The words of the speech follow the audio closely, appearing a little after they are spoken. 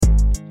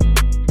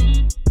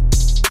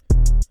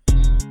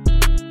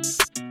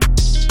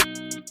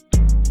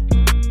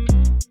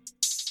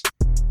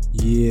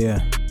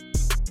Yeah,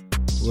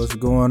 what's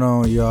going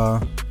on,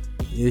 y'all?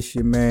 It's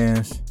your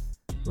man's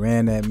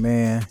Ran That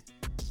Man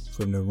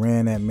from the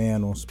Ran That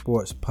Man on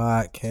Sports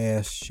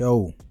podcast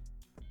show,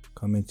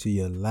 coming to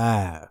you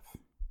live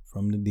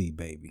from the D,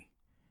 baby.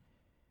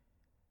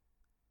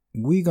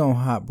 We gonna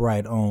hop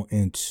right on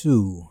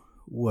into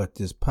what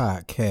this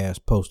podcast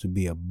supposed to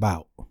be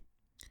about,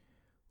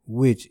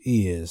 which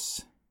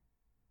is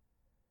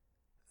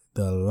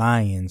the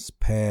Lions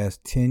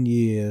past 10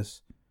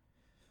 years,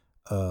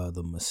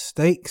 the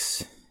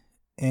mistakes,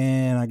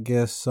 and I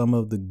guess some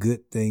of the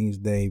good things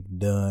they've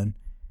done,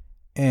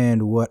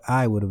 and what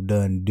I would have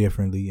done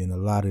differently in a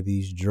lot of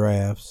these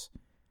drafts.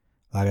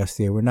 Like I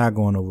said, we're not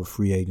going over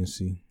free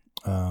agency.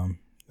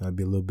 That'd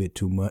be a little bit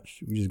too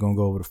much. We're just gonna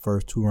go over the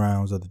first 2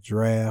 rounds of the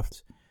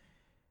draft.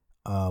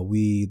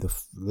 The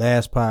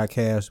last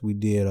podcast we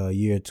did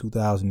year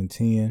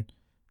 2010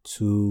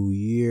 to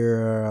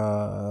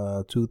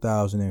year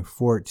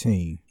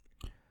 2014.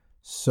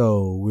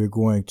 So we're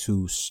going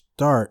to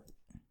start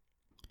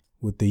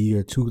with the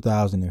year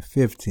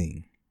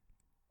 2015.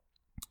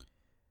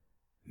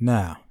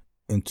 Now,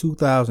 in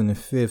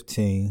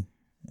 2015,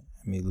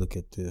 let me look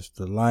at this.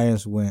 The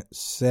Lions went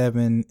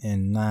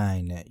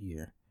 7-9 that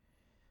year.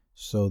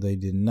 So they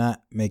did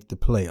not make the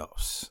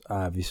playoffs,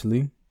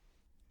 obviously.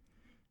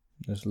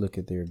 Let's look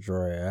at their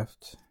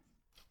draft.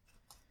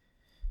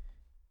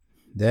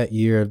 That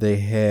year they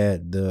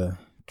had the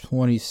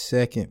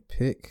 22nd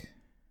pick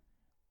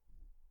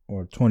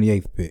or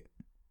 28th pick.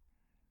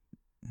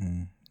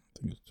 I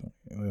think it's 20,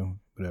 well,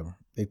 whatever.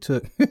 They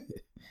took, I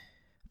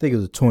think it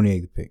was the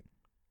 28th pick.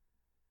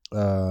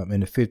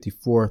 And the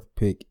 54th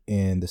pick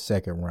in the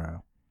second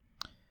round.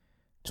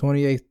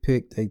 28th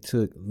pick, they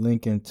took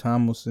Lincoln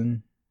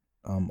Tomlinson,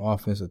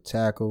 offensive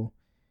tackle.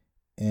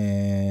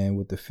 And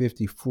with the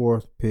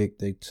 54th pick,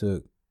 they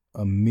took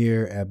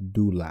Ameer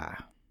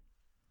Abdullah.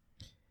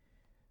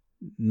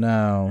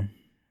 Now,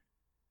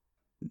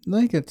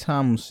 Lincoln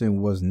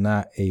Tomlinson was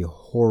not a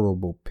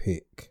horrible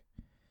pick.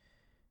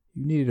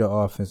 You needed an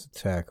offensive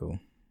tackle.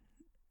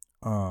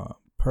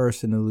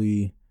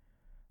 Personally,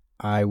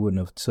 I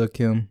wouldn't have took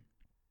him.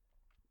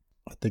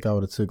 I think I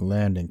would have took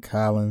Landon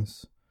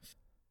Collins.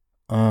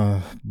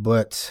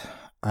 But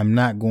I'm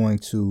not going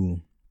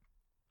to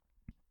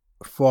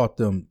fault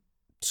them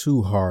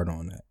too hard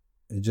on that.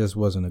 It just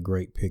wasn't a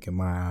great pick in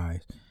my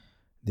eyes.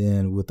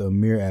 Then with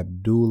Ameer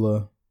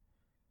Abdullah,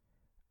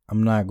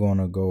 I'm not going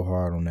to go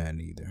hard on that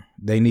either.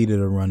 They needed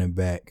a running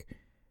back.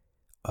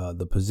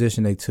 The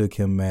position they took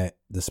him at,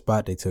 the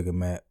spot they took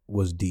him at,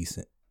 was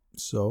decent.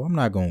 So I'm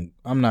not going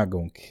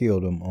to kill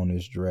them on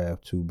this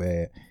draft too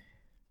bad.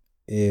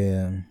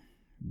 And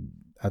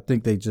I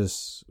think they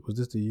just, was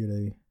this the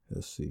year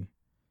let's see.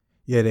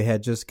 Yeah, they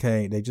just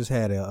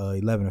had a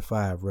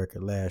 11-5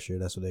 record last year.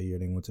 That's what that year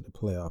they went to the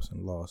playoffs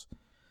and lost.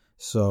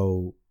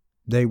 So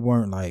they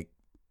weren't like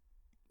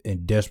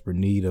in desperate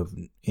need of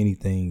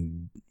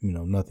anything,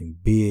 nothing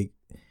big.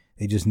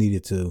 They just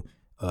needed to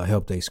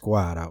help their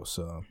squad out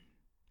some.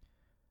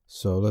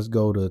 So let's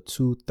go to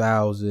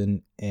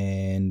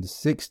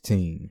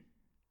 2016.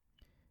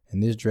 In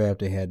this draft,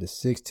 they had the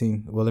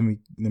 16th. Well, let me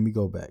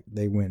go back.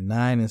 They went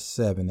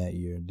 9-7 that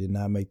year. Did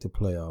not make the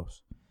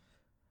playoffs.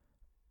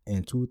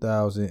 In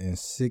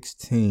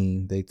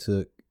 2016, they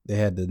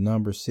had the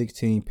number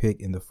 16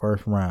 pick in the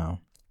first round.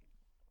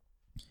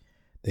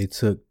 They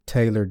took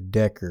Taylor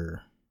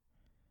Decker. I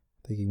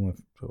think he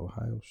went to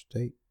Ohio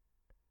State.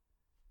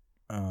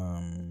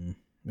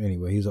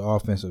 Anyway, he's an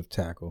offensive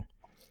tackle.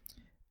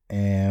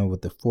 And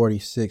with the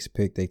 46th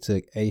pick, they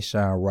took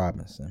A'Shawn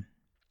Robinson.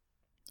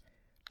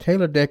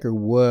 Taylor Decker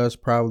was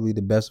probably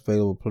the best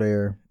available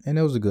player, and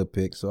it was a good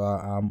pick, so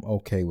I'm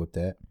okay with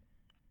that.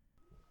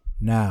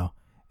 Now,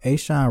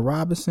 A'Shawn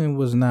Robinson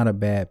was not a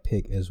bad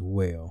pick as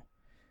well.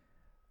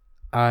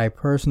 I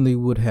personally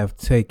would have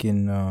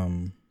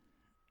taken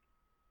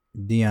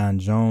Deion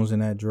Jones in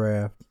that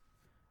draft,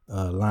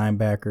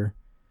 linebacker. I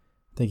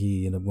think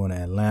he ended up going to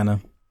Atlanta.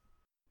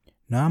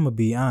 Now, I'm going to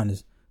be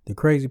honest. The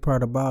crazy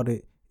part about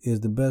it is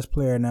the best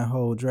player in that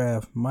whole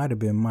draft might have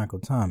been Michael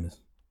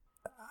Thomas.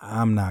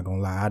 I'm not going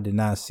to lie. I did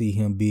not see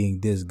him being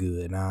this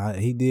good. Now,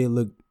 he did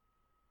look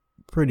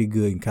pretty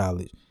good in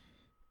college.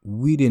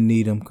 We didn't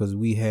need him because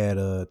we had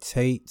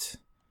Tate,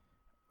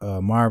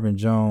 Marvin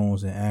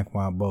Jones, and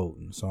Anquan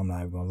Bolden. So I'm not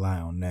even going to lie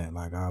on that.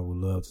 Like, I would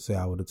love to say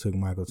I would have took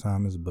Michael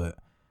Thomas, but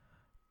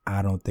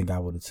I don't think I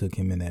would have took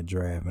him in that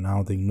draft. And I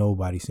don't think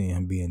nobody seen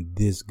him being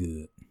this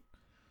good.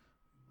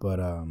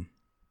 But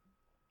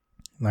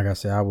like I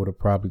said, I would have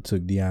probably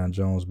took Deion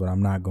Jones, but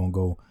I'm not going to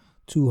go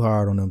too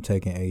hard on them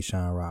taking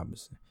A'Shawn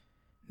Robinson.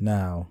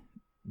 Now,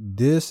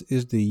 this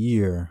is the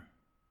year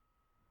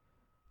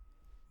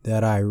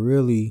that I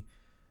really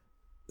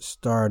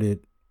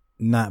started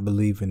not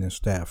believing in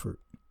Stafford.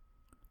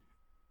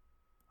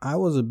 I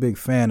was a big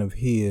fan of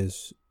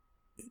his.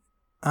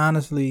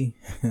 Honestly,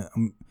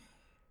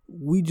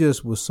 we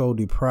just was so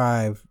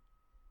deprived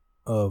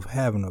of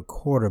having a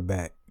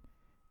quarterback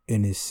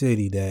in this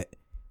city that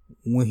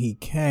when he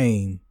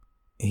came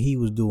and he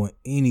was doing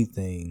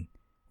anything,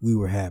 we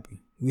were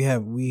happy. We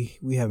have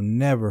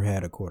never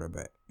had a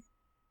quarterback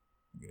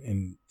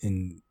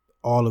in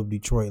all of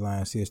Detroit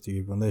Lions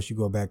history, unless you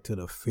go back to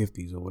the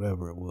 50s or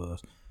whatever it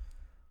was.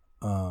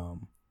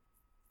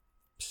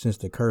 Since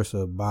the curse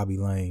of Bobby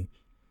Lane.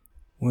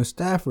 When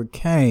Stafford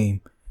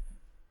came,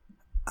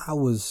 I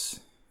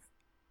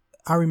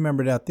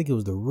remember that I think it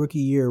was the rookie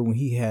year when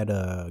he had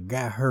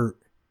got hurt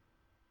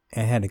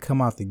and had to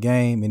come out the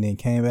game, and then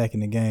came back in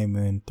the game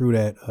and threw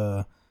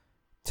that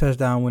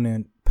touchdown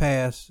winning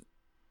pass.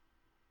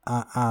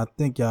 I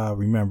think y'all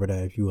remember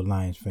that if you a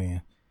Lions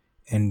fan.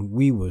 And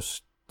we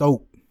was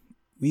stoked.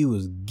 We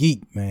was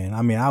geeked, man.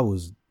 I mean,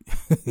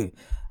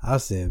 I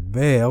said,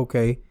 man,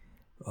 okay,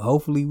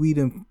 hopefully we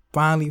done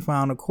finally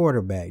found a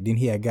quarterback. Then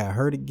he had got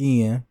hurt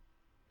again,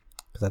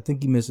 because I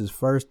think he missed his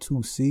first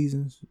 2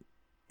 seasons.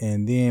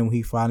 And then when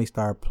he finally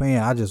started playing,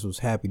 I just was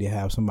happy to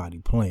have somebody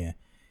playing.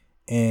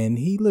 And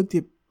he looked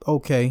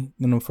okay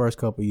in the first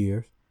couple of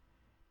years.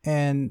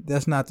 And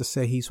that's not to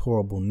say he's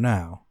horrible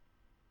now.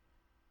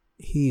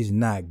 He's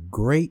not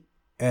great,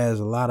 as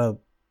a lot of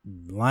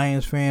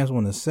Lions fans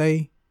want to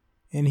say.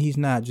 And he's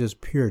not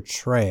just pure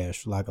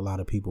trash like a lot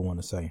of people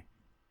want to say.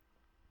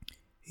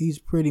 He's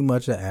pretty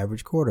much an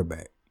average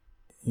quarterback.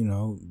 You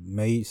know,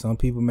 some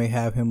people may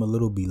have him a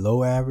little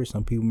below average.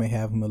 Some people may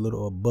have him a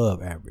little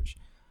above average.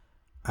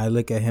 I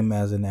look at him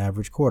as an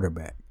average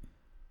quarterback.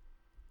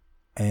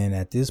 And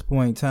at this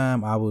point in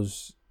time, I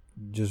was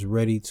just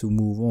ready to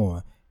move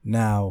on.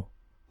 Now,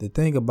 the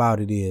thing about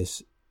it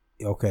is,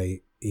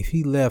 okay, if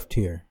he left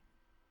here,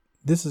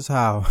 this is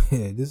how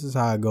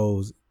it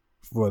goes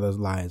for those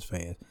Lions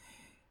fans.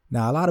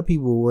 Now, a lot of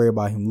people will worry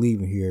about him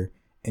leaving here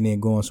and then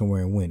going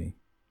somewhere and winning.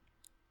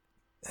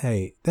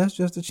 Hey, that's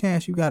just a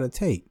chance you got to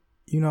take.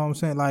 You know what I'm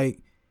saying? Like,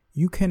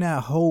 you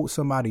cannot hold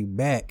somebody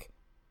back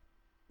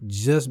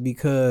just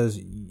because,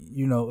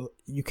 you know,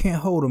 you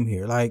can't hold him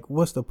here. Like,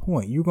 what's the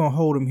point? You're going to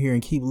hold him here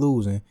and keep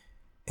losing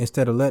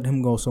instead of letting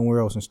him go somewhere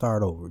else and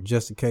start over,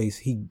 just in case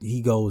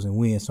he goes and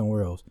wins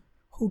somewhere else.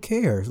 Who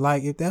cares?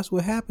 Like, if that's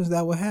what happens,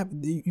 that will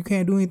happen. You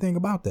can't do anything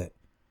about that.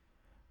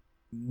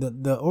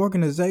 The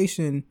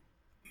organization,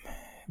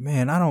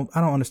 man, I don't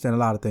understand a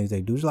lot of things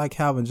they do. Just like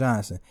Calvin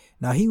Johnson.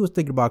 Now, he was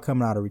thinking about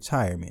coming out of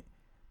retirement.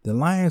 The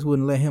Lions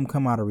wouldn't let him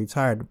come out of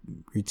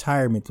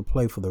retirement to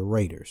play for the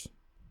Raiders.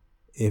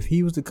 If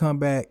he was to come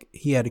back,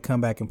 he had to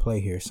come back and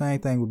play here. Same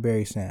thing with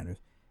Barry Sanders.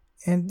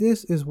 And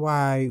this is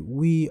why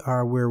we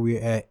are where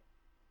we're at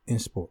in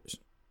sports.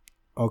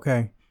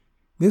 Okay?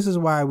 This is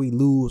why we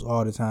lose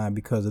all the time,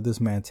 because of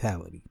this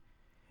mentality.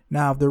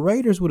 Now, if the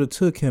Raiders would have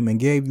took him and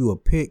gave you a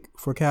pick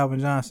for Calvin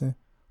Johnson,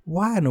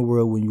 why in the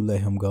world wouldn't you let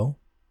him go?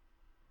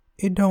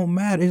 It don't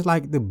matter. It's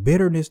like the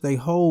bitterness they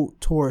hold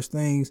towards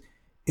things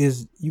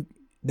is you.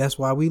 That's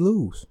why we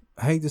lose.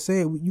 I hate to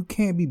say it. You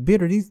can't be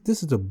bitter.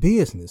 This is a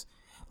business.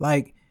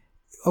 Like,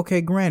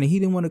 okay, granted, he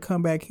didn't want to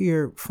come back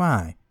here.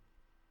 Fine.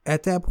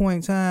 At that point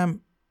in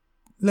time,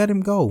 let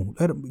him go.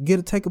 Let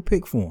him take a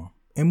pick for him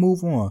and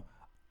move on.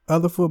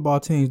 Other football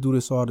teams do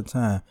this all the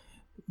time.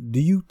 Do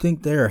you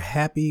think they're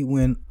happy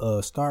when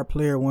a star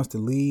player wants to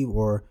leave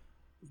or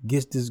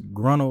gets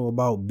disgruntled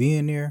about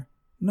being there?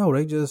 No,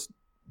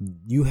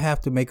 you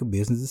have to make a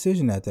business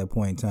decision at that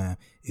point in time.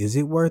 Is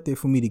it worth it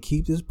for me to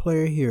keep this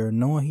player here,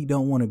 knowing he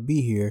don't want to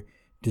be here,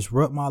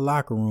 disrupt my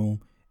locker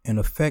room, and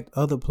affect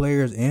other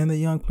players and the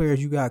young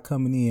players you got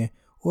coming in?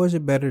 Or is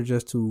it better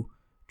just to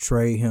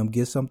trade him,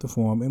 get something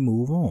for him, and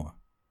move on?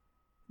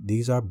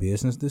 These are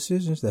business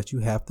decisions that you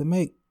have to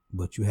make,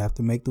 but you have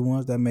to make the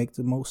ones that make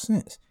the most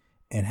sense.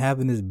 And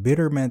having this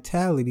bitter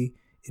mentality,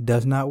 it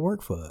does not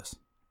work for us.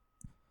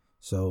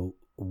 So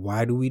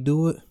why do we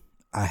do it?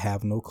 I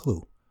have no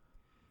clue.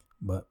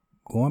 But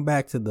going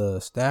back to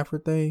the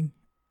Stafford thing,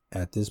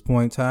 at this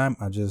point in time,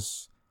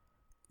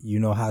 you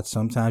know how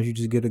sometimes you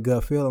just get a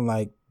gut feeling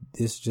like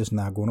this is just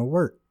not going to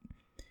work.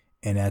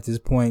 And at this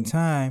point in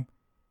time,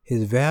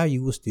 his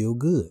value was still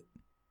good.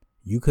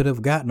 You could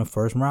have gotten a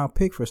first round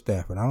pick for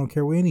Stafford. I don't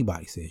care what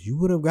anybody says. You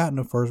would have gotten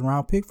a first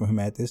round pick for him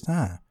at this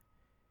time,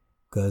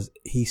 because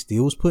he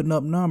still was putting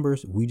up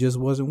numbers. We just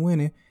wasn't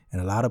winning.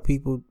 And a lot of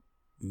people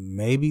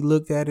maybe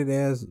looked at it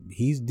as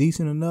he's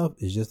decent enough.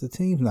 It's just the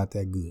team's not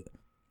that good.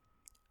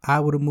 I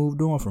would have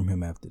moved on from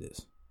him after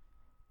this.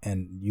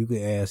 And you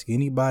could ask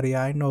anybody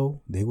I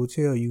know, they will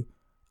tell you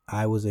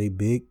I was a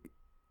big,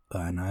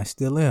 and I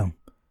still am,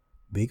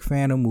 big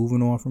fan of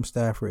moving on from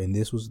Stafford. And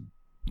this was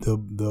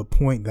the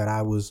point that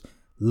I was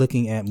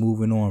looking at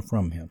moving on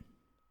from him.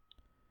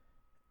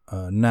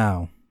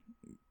 Now,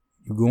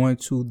 you're going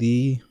to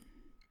the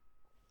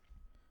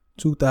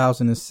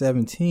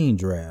 2017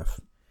 draft.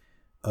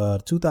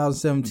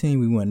 2017,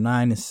 we went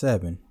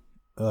 9-7.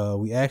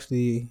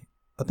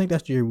 I think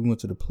that's the year we went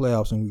to the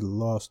playoffs and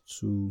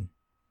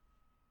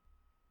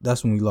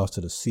that's when we lost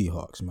to the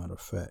Seahawks, matter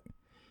of fact.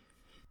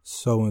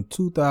 So in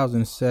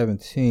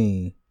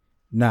 2017,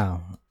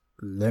 now,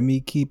 let me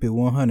keep it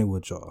 100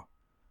 with y'all.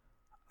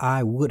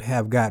 I would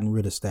have gotten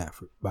rid of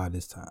Stafford by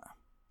this time.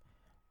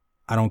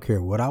 I don't care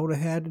what I would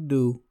have had to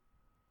do,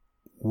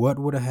 what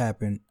would have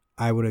happened,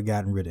 I would have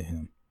gotten rid of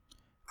him.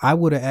 I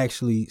would have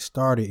actually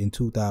started in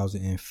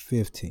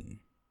 2015.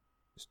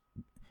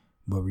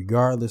 But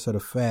regardless of the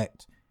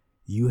fact,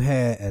 you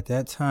had at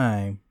that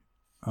time,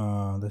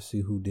 let's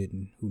see who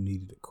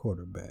needed a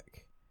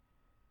quarterback.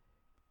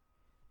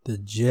 The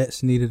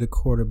Jets needed a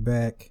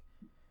quarterback.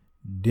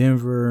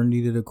 Denver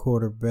needed a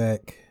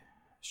quarterback.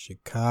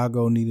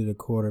 Chicago needed a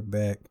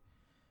quarterback.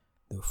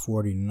 The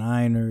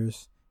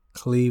 49ers,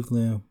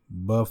 Cleveland,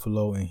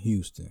 Buffalo, and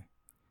Houston.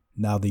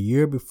 Now, the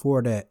year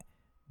before that,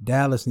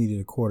 Dallas needed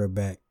a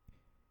quarterback.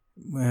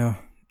 Well,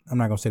 I'm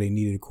not going to say they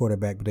needed a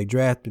quarterback, but they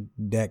drafted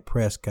Dak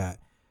Prescott.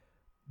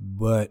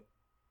 But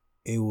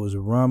it was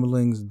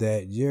rumblings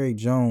that Jerry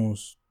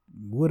Jones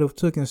would have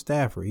taken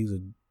Stafford. He's a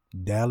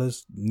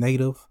Dallas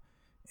native,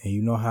 and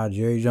you know how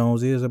Jerry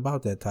Jones is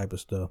about that type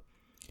of stuff.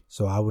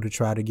 So I would have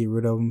tried to get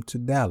rid of him to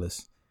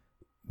Dallas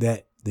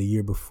the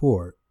year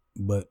before.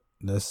 But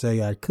let's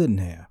say I couldn't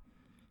have.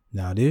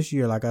 Now, this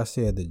year, like I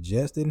said, the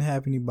Jets didn't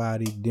have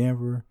anybody.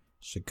 Denver,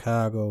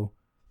 Chicago,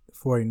 the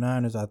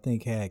 49ers, I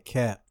think, had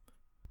Cap.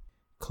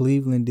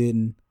 Cleveland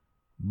didn't.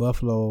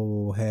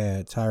 Buffalo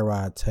had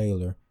Tyrod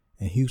Taylor.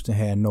 And Houston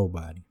had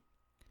nobody.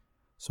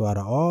 So out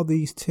of all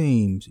these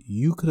teams,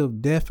 you could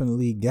have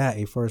definitely got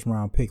a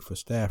first-round pick for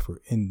Stafford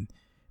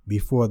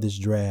before this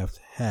draft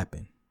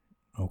happened.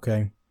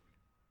 Okay?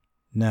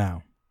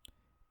 Now,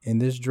 in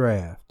this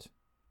draft,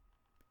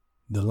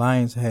 the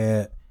Lions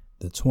had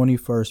the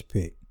 21st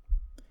pick.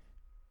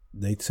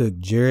 They took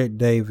Jarrad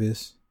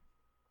Davis,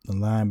 the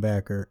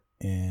linebacker,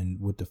 and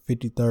with the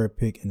 53rd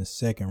pick in the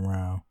second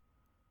round,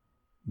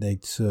 they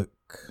took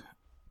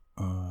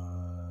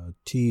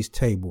Teez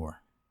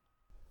Tabor.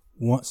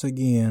 Once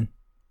again,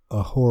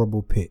 a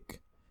horrible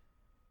pick.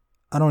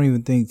 I don't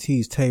even think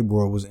Teez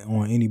Tabor was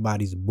on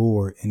anybody's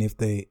board, and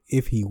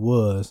if he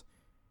was,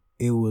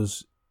 it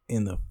was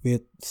in the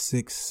 5th,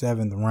 6th,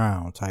 7th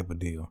round type of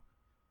deal.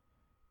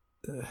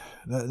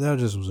 That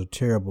just was a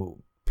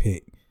terrible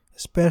pick,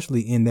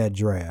 especially in that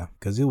draft,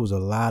 because it was a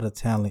lot of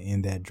talent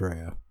in that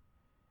draft.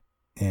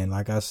 And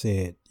like I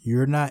said,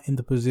 you're not in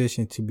the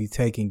position to be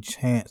taking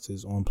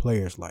chances on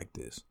players like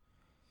this.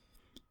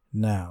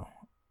 Now,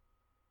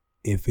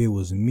 if it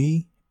was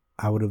me,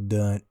 I would have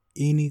done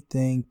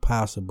anything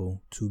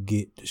possible to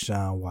get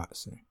Deshaun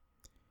Watson.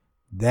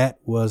 That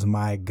was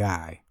my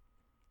guy.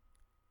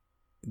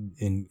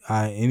 And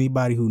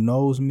anybody who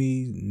knows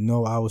me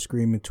know I was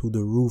screaming to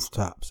the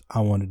rooftops, I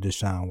wanted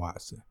Deshaun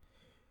Watson.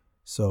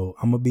 So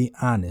I'm going to be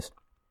honest.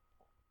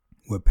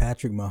 With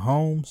Patrick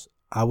Mahomes,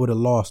 I would have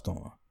lost on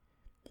him.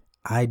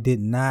 I did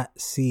not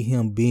see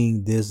him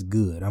being this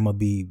good. I'm going to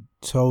be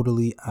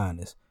totally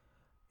honest.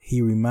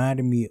 He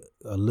reminded me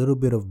a little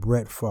bit of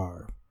Brett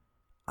Favre.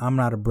 I'm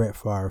not a Brett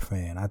Favre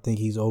fan. I think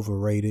he's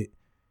overrated.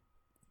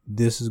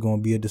 This is going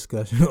to be a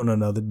discussion on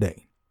another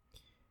day.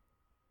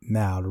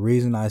 Now, the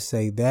reason I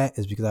say that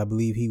is because I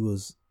believe he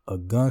was a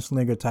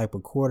gunslinger type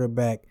of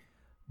quarterback,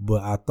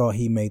 but I thought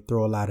he may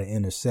throw a lot of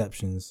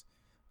interceptions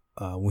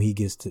when he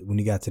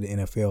got to the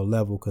NFL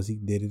level, because he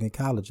did it in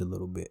college a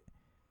little bit.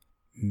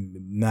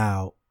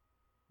 Now,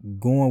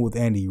 going with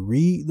Andy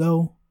Reid,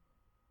 though,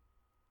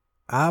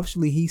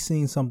 obviously he's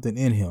seen something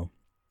in him,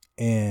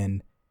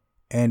 and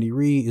Andy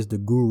Reid is the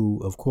guru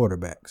of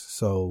quarterbacks.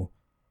 So,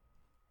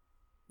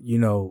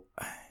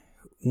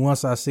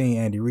 once I seen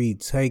Andy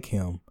Reid take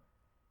him,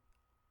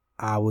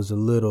 I was a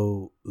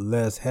little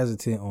less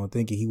hesitant on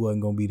thinking he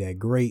wasn't going to be that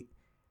great.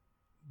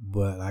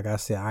 But like I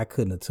said, I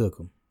couldn't have took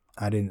him.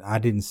 I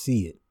didn't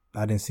see it.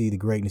 I didn't see the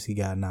greatness he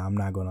got now. I'm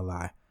not going to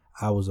lie.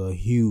 I was a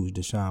huge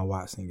Deshaun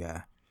Watson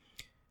guy.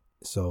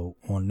 So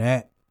on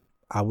that,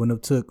 I wouldn't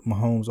have took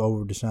Mahomes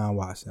over Deshaun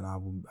Watson.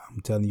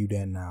 I'm telling you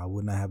that now. I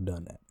would not have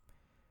done that.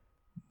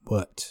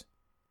 But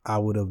I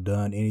would have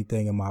done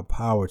anything in my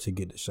power to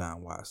get Deshaun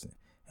Watson.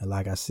 And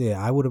like I said,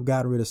 I would have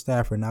gotten rid of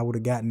Stafford, and I would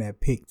have gotten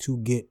that pick to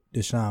get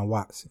Deshaun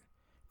Watson.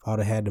 If I would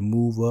have had to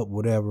move up,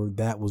 whatever,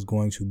 that was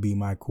going to be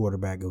my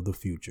quarterback of the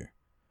future.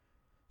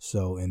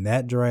 So in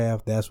that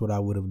draft, that's what I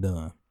would have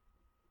done.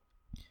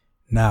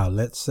 Now,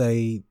 let's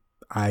say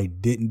I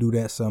didn't do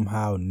that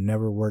somehow,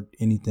 never worked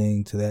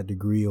anything to that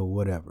degree or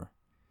whatever.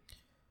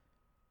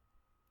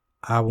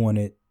 I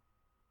wanted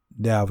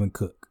Dalvin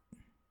Cook.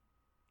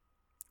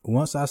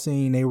 Once I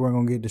seen they weren't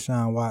going to get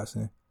Deshaun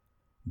Watson,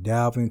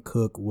 Dalvin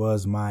Cook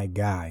was my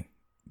guy.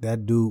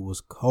 That dude was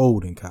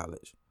cold in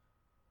college.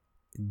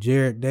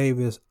 Jarrad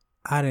Davis,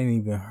 I didn't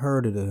even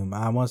heard of him.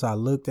 Once I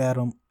looked at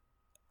him,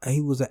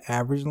 he was an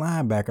average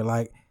linebacker.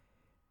 Like,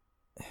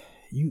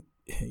 you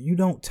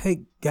don't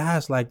take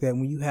guys like that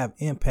when you have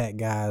impact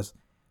guys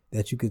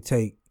that you could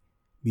take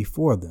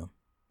before them.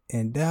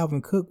 And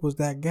Dalvin Cook was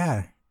that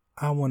guy.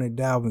 I wanted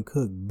Dalvin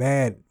Cook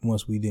bad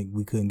once we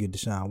couldn't get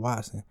Deshaun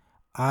Watson.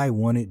 I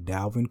wanted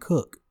Dalvin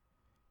Cook,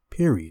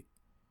 period.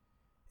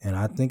 And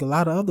I think a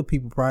lot of other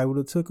people probably would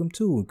have took him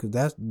too,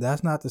 because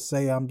that's not to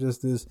say I'm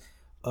just this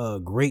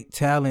great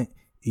talent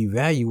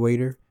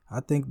evaluator. I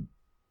think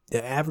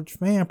the average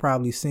fan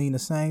probably seen the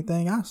same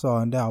thing I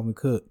saw in Dalvin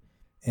Cook,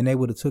 and they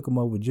would have took him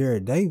over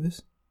Jarrad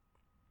Davis.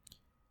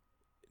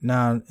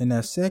 Now, in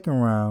that second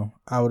round,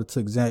 I would have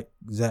took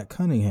Zach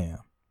Cunningham.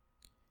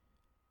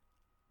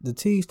 the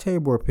Tease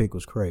Tabor pick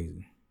was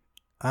crazy.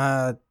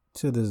 To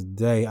this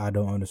day, I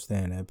don't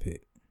understand that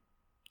pick.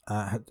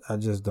 I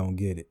just don't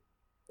get it.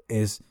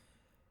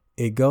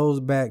 It goes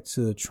back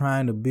to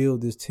trying to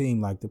build this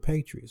team like the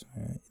Patriots,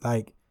 man.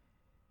 Like,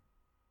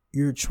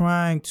 you're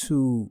trying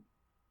to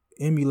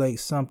emulate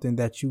something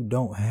that you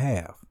don't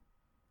have.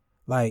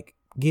 Like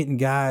getting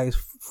guys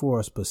for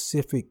a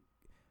specific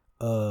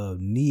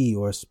need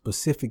or a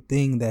specific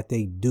thing that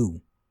they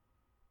do.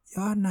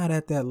 Y'all not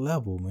at that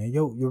level, man.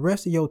 Your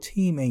rest of your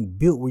team ain't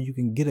built where you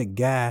can get a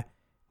guy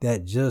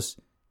that just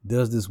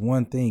does this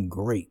one thing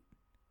great.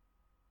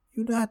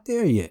 You're not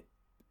there yet.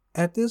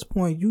 At this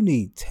point, you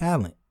need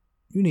talent.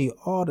 You need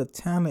all the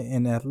talent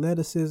and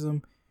athleticism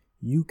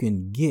you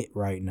can get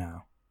right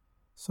now.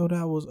 So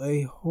that was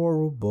a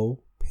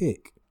horrible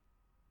pick.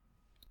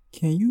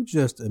 Can you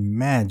just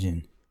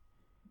imagine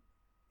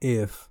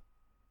if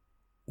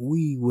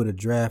we would have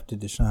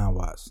drafted Deshaun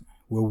Watson,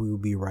 where we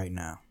would be right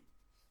now?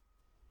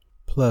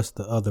 Plus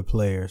the other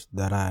players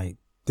that I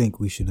think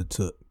we should have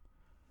took.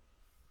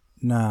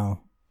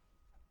 Now,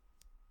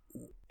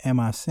 am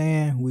I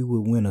saying we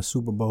would win a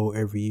Super Bowl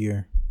every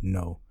year?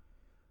 No.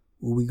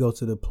 Will we go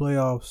to the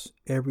playoffs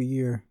every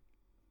year?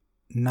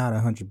 Not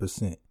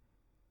 100%.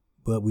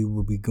 But we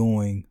will be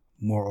going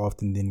more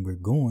often than we're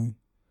going.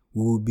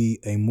 We will be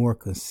a more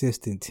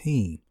consistent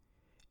team.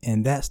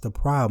 And that's the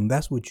problem.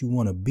 That's what you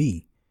want to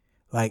be.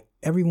 Like,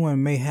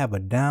 everyone may have a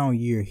down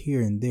year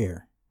here and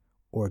there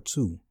or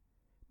two,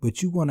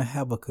 but you want to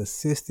have a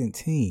consistent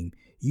team.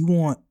 You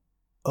want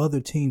other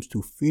teams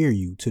to fear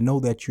you, to know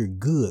that you're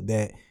good,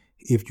 that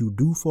if you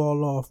do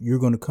fall off, you're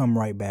going to come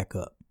right back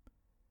up.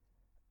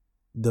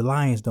 The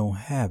Lions don't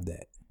have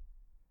that.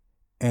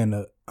 And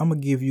I'm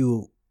going to give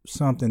you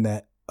something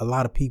that a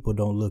lot of people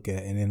don't look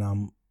at, and then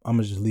I'm going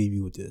to just leave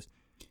you with this.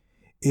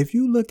 If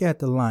you look at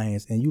the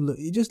Lions and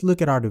you just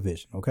look at our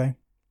division, okay?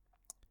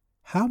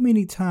 How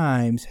many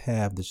times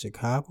have the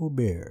Chicago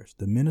Bears,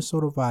 the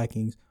Minnesota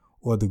Vikings,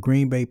 or the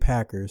Green Bay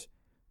Packers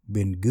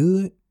been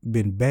good,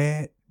 been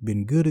bad,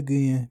 been good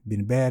again,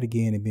 been bad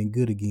again, and been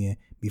good again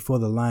before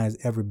the Lions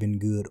ever been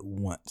good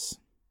once?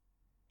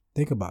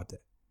 Think about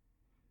that.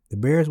 The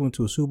Bears went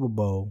to a Super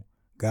Bowl,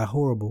 got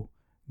horrible,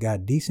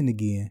 got decent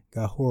again,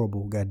 got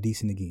horrible, got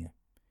decent again.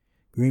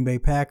 Green Bay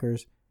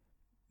Packers,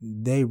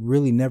 they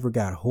really never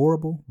got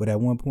horrible, but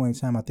at one point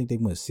in time, I think they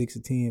went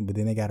 6-10, but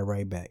then they got it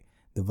right back.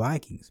 The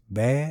Vikings,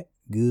 bad,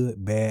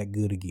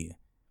 good again.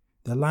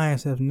 The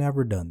Lions have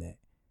never done that.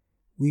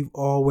 We've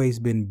always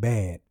been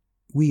bad.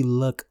 We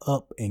luck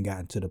up and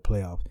got into the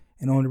playoffs.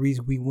 And the only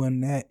reason we won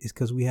that is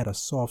because we had a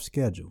soft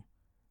schedule.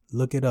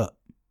 Look it up.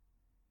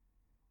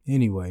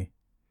 Anyway,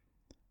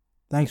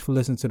 thanks for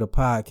listening to the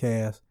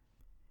podcast.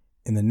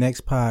 In the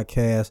next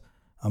podcast,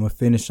 I'm going to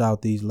finish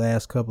out these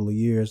last couple of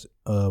years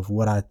of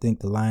what I think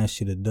the Lions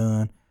should have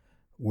done,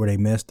 where they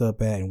messed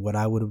up at, and what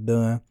I would have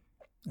done.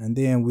 And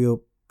then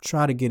we'll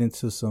try to get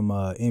into some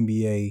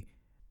NBA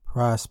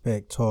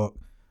prospect talk,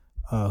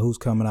 who's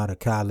coming out of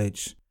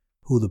college,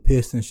 who the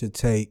Pistons should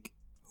take,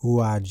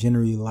 who I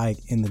generally like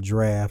in the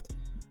draft,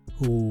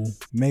 who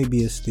may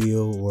be a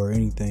steal or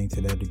anything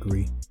to that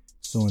degree.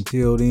 So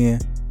until then,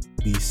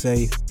 be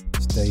safe,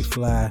 stay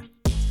fly.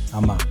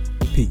 I'm out.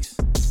 Peace.